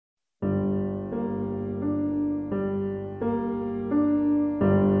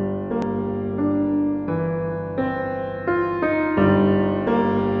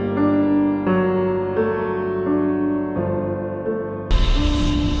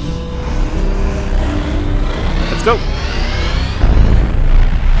Let's go.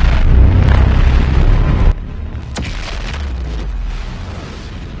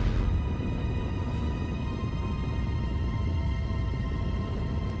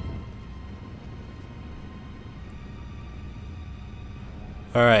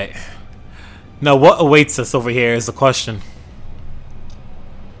 All right. Now, what awaits us over here is the question.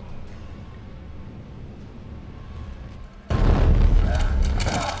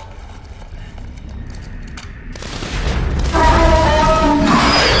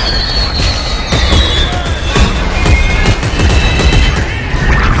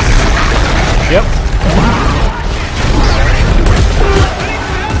 Yep.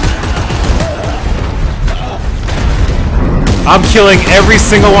 I'm killing every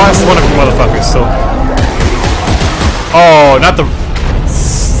single last one of you motherfuckers, so... Oh, not the...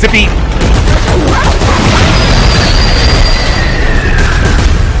 Sippy...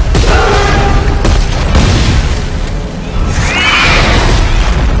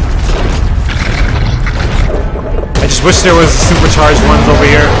 I just wish there was supercharged ones over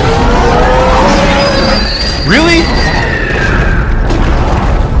here. Really?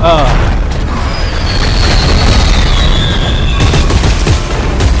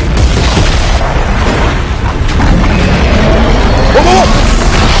 Whoa, whoa, whoa.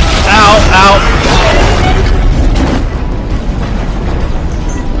 Ow, ow.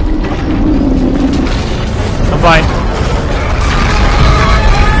 I'm fine.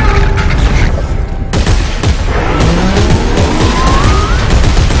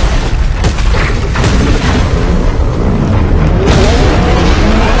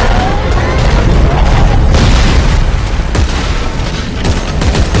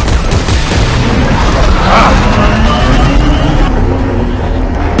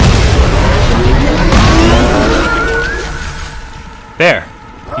 There.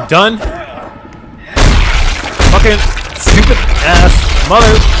 You done? Fucking stupid ass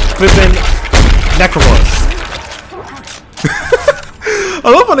mother flipping necromorphs. I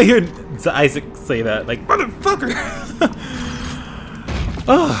love when I hear Isaac say that. Like, motherfucker!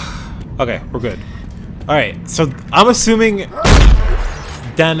 Oh. Okay, we're good. Alright, so I'm assuming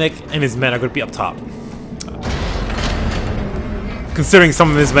Danik and his men are going to be up top. Considering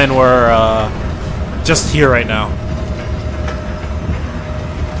some of his men were just here right now.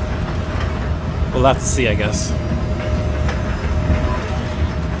 We'll have to see, I guess.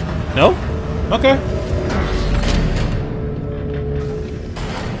 No? Okay.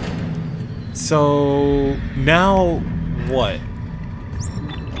 So... now... what?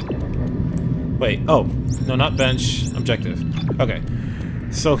 Wait, oh. No, not bench. Objective. Okay.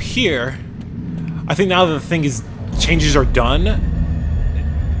 So here... I think now that the thing is... changes are done...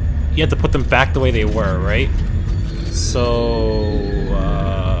 you have to put them back the way they were, right? So...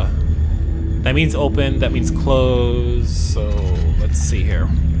 that means open, that means close, so let's see here.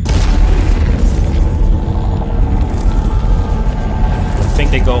 I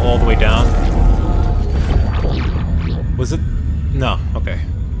think they go all the way down. Was it? No, okay.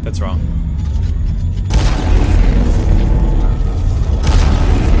 That's wrong.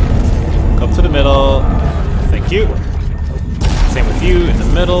 Go up to the middle. Thank you. Same with you, in the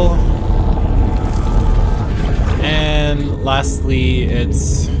middle. And lastly,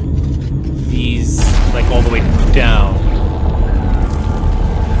 it's... these, like, all the way down.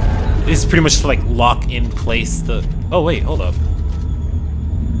 This is pretty much to, like, lock in place the... Oh, wait, hold up.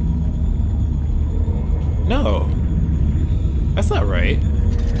 No. That's not right.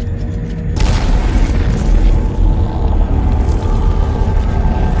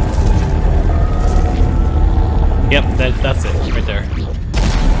 Yep, that's it, right there.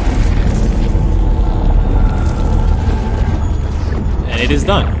 And it is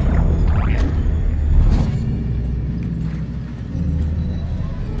done.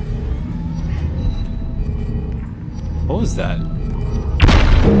 What was that?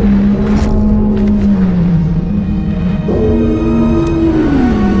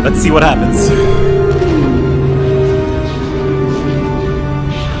 Let's see what happens.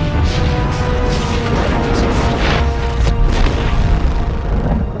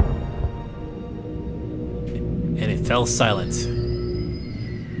 And it fell silent.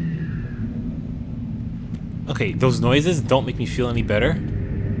 Okay, those noises don't make me feel any better.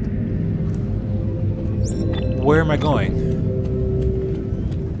 Where am I going?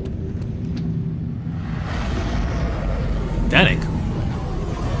 Danik.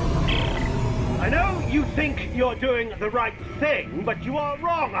 I know you think you're doing the right thing, but you are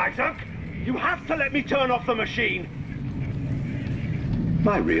wrong, Isaac. You have to let me turn off the machine.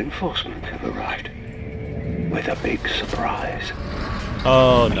 My reinforcement have arrived with a big surprise.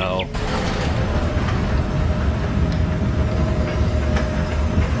 Oh no.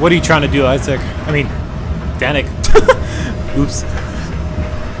 What are you trying to do, Isaac? I mean, Danik. Oops.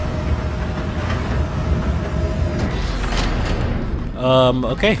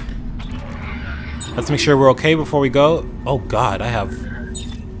 Okay. Let's make sure we're okay before we go. Oh god, I have...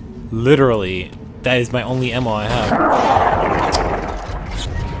 Literally, that is my only ammo I have.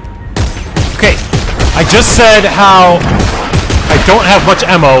 Okay, I just said how I don't have much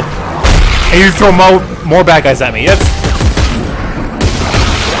ammo, and you throw more bad guys at me. That's...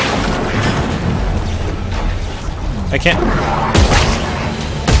 I can't...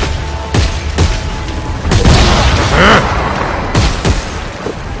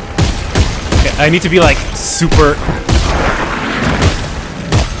 Okay, I need to be like super...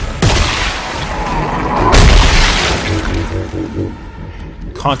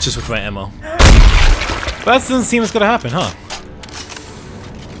 conscious with my ammo. But that doesn't seem it's gonna happen, huh?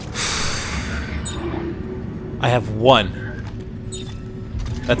 I have one.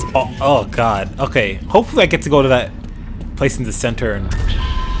 That's all. Oh god. Okay. Hopefully I get to go to that place in the center and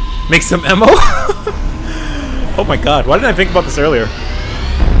make some ammo. Oh my god. Why didn't I think about this earlier?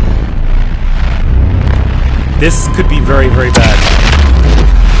 This could be very, very bad.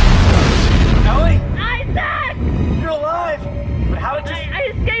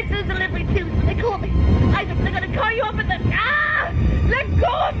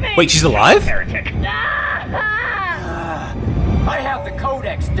 Wait, she's alive? I have the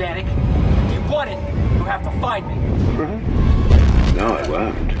codex, Danik. If you want it, you have to find me. No, I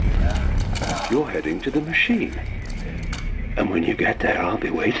won't. You're heading to the machine. And when you get there, I'll be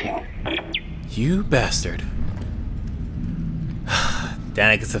waiting. You bastard.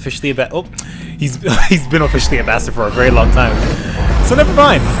 Danik is officially a oh, he's been officially a bastard for a very long time. So never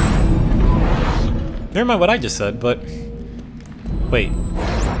mind. Never mind what I just said, but... Wait.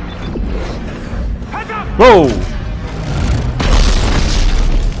 Whoa!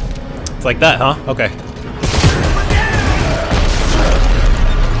 It's like that, huh? Okay.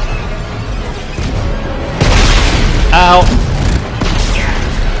 Ow!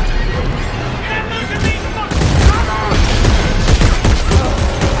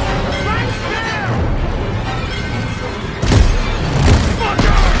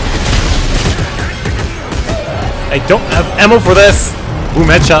 I don't have ammo for this! Boom,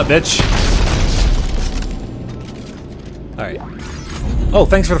 headshot, bitch. Alright. Oh,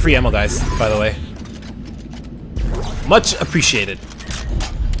 thanks for the free ammo, guys, by the way. Much appreciated.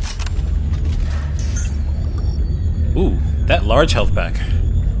 Ooh, that large health pack.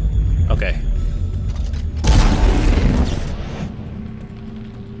 Okay.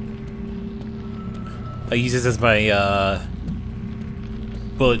 I use this as my,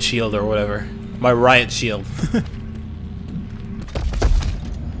 bullet shield or whatever. My riot shield.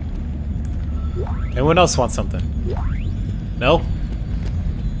 Anyone else want something? No?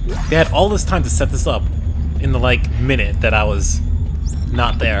 They had all this time to set this up in the, like, minute that I was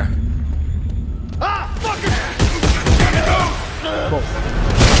not there. Ah, fucker!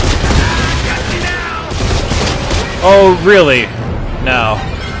 Oh, really? No.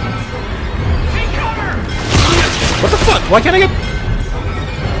 What the fuck? Why can't I get...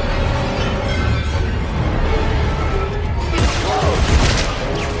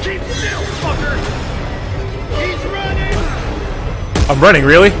 I'm running,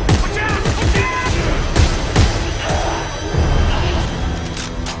 really?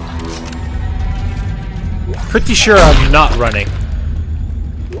 Pretty sure I'm not running.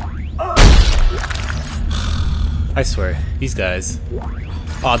 I swear, these guys.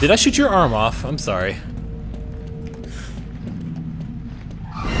 Aw, did I shoot your arm off? I'm sorry.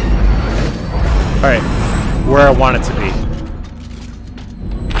 Alright, where I want it to be.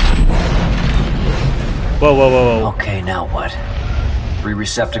 Whoa, whoa, whoa, whoa. Okay, now what? 3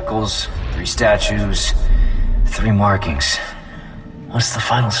 receptacles, 3 statues, 3 markings. What's the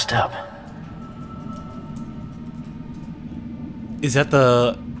final step? Is that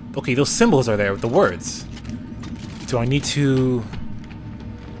the... Okay, those symbols are there with the words. Do I need to...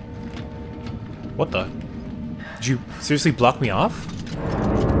 What the? Did you seriously block me off?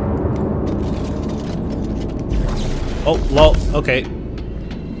 Oh, lol, okay.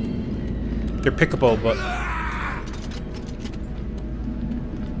 They're pickable, but...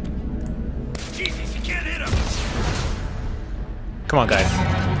 Jesus, you can't hit him! Come on, guys.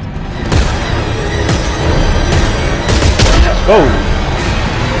 Whoa!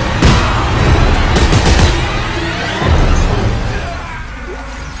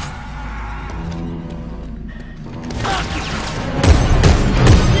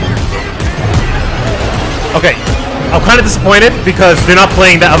 Okay, I'm kind of disappointed because they're not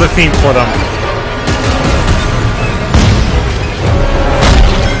playing that other theme for them.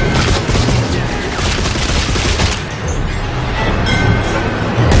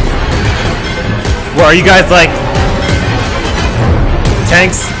 Well, are you guys like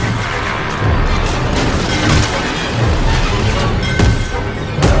tanks?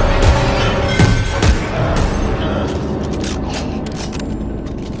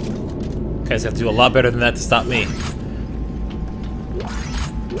 Guys have to do a lot better than that to stop me.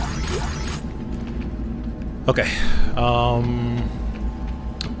 Okay.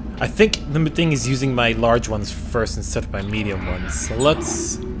 I think the thing is using my large ones first instead of my medium ones. So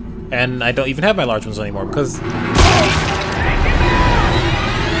let's... And I don't even have my large ones anymore because...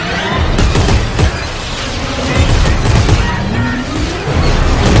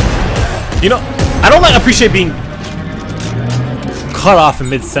 You know, I don't like appreciate being cut off in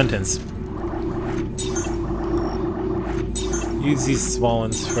mid-sentence. Use these small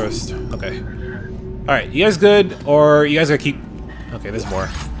ones first. Okay. Alright, you guys good? Or you guys gotta keep... Okay, there's more.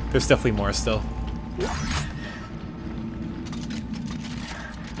 There's definitely more still.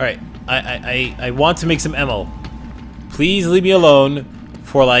 Alright, I want to make some ammo. Please leave me alone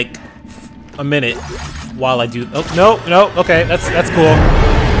for like a minute while I do... Oh, no, okay, that's cool.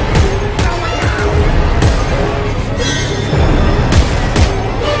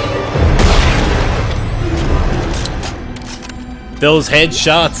 Those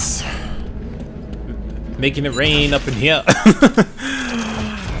headshots. Making it rain up in here.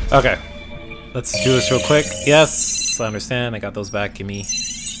 Okay. Let's do this real quick. Yes, I understand. I got those back. Give me...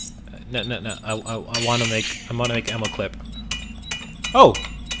 No. I want to make ammo clip. Oh!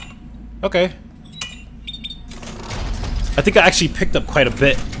 Okay. I think I actually picked up quite a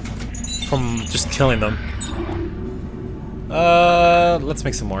bit from just killing them. Let's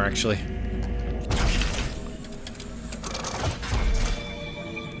make some more, actually.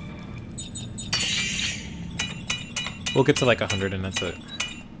 We'll get to like 100 and that's it.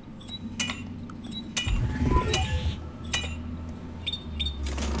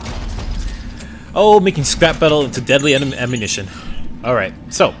 Oh, making scrap metal into deadly ammunition. Alright,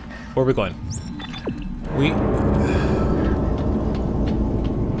 so, where are we going?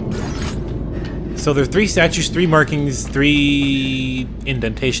 So there are 3 statues, 3 markings, 3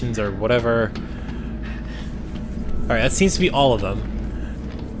 indentations or whatever. Alright, that seems to be all of them.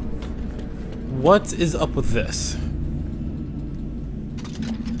 What is up with this?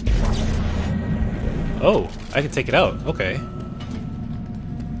 Oh, I can take it out. Okay.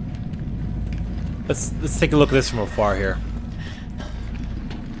 Let's take a look at this from afar here.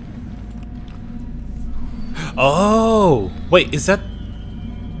 Oh, wait, is that...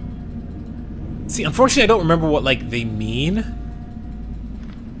 See, unfortunately, I don't remember what like they mean.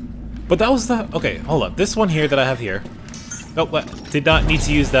 But that was the... Okay, hold up. This one here that I have here. Oh, what? Did not need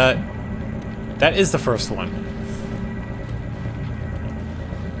to use that. That is the first one.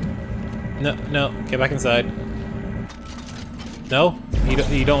 No, get back inside. No, you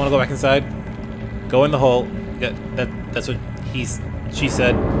don't want to go back inside. Go in the hole. Yeah, that's what she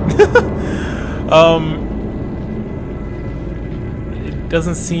said. It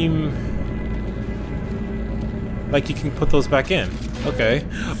doesn't seem like you can put those back in. Okay.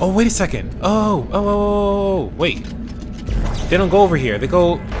 Oh, wait a second. Oh, wait. They don't go over here. They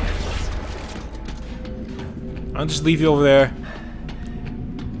go... I'll just leave you over there.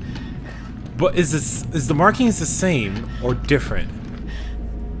 But is the markings the same or different?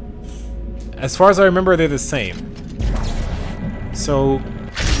 As far as I remember, they're the same. So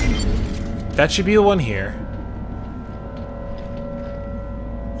that should be the one here.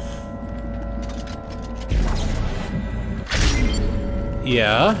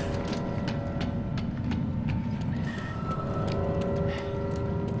 Yeah.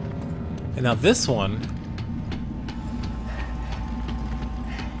 And now this one.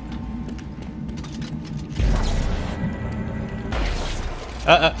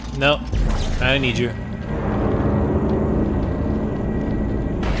 No. I need you.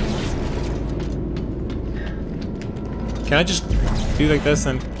 Can I just do like this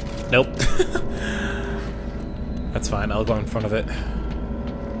and... Nope. That's fine, I'll go in front of it.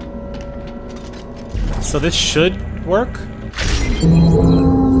 So this should work?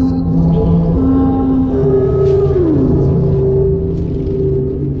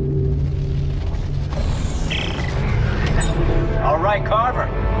 Alright, Carver.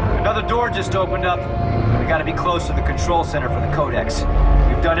 Another door just opened up. We gotta be close to the control center for the Codex.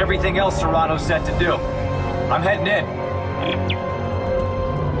 We've done everything else Serrano said to do. I'm heading in.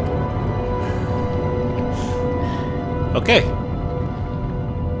 Okay.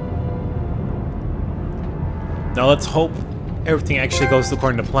 Now let's hope everything actually goes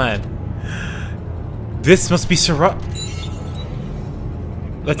according to plan. This must be Serrano.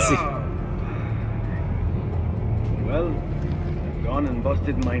 Let's see. Well, I've gone and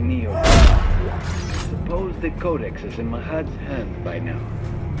busted my Neo. Suppose the Codex is in Mahad's hand by now,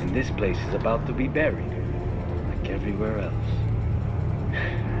 and this place is about to be buried, like everywhere else.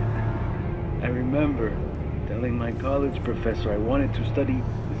 I remember telling my college professor I wanted to study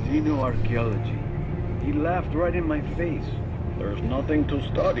xenoarchaeology. He laughed right in my face. "There's nothing to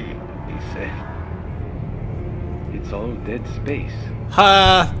study," he said. "It's all dead space."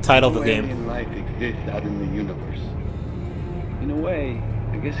 Ha! Title of the No game. alien life exists out in the universe. In a way,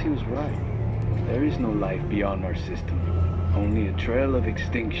 I guess he was right. There is no life beyond our system. Only a trail of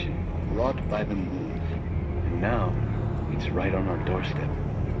extinction wrought by the moon. And now, it's right on our doorstep.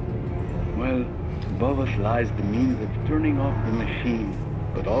 Well, above us lies the means of turning off the machine,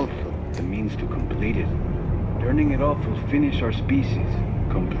 but also the means to complete it. Turning it off will finish our species.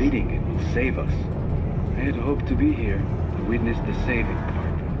 Completing it will save us. I had hoped to be here to witness the saving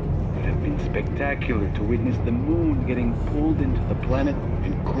part. It would have been spectacular to witness the moon getting pulled into the planet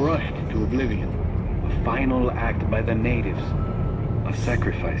and crushed to oblivion. A final act by the natives. A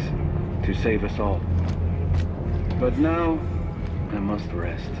sacrifice to save us all. But now, I must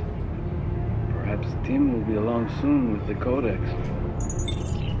rest. Perhaps Tim will be along soon with the Codex.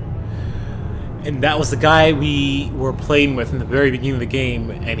 And that was the guy we were playing with in the very beginning of the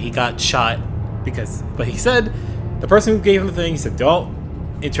game, and he got shot but he said, the person who gave him the thing, he said, don't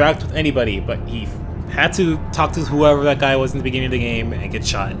interact with anybody, but he had to talk to whoever that guy was in the beginning of the game and get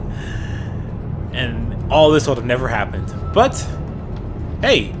shot. And all this would have never happened. But,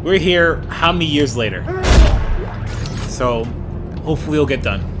 hey, we're here how many years later? So, hopefully it'll get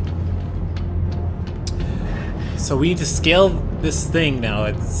done. So we need to scale this thing now,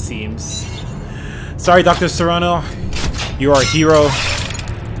 it seems. Sorry, Dr. Serrano. You are a hero.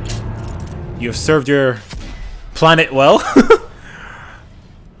 You have served your planet well.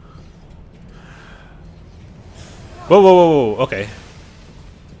 Whoa, whoa, whoa, whoa, okay.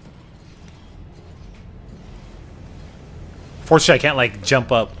 Fortunately, I can't, like,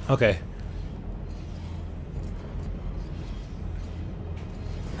 jump up. Okay.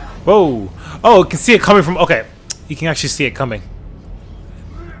 Whoa! Oh, you can see it coming from... Okay. You can actually see it coming.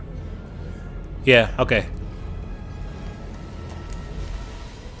 Yeah, okay.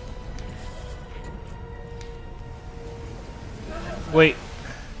 Wait.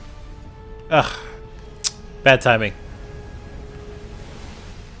 Ugh. Bad timing.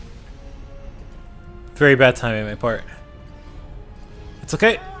 Very bad timing on my part. It's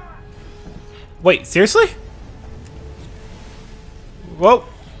okay. Wait, seriously? Whoa.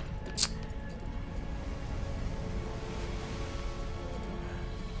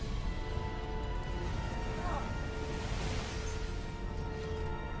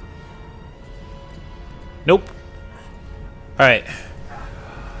 Nope. Alright.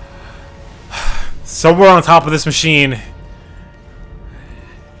 Somewhere on top of this machine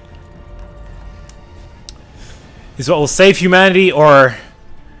is what will save humanity or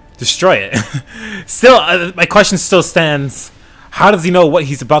destroy it. Still, my question still stands. How does he know what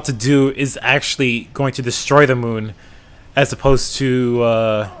he's about to do is actually going to destroy the moon as opposed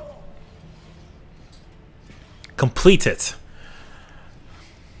to complete it?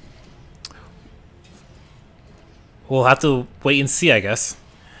 We'll have to wait and see, I guess.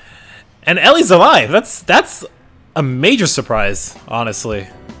 And Ellie's alive. That's a major surprise, honestly.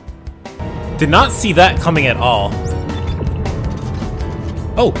 Did not see that coming at all.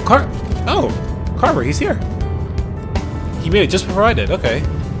 Oh, Carver, he's here. He made it just before I did. Okay.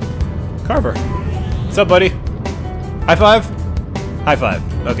 Carver. What's up, buddy? High five? High five.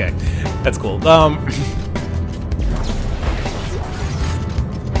 Okay. That's cool.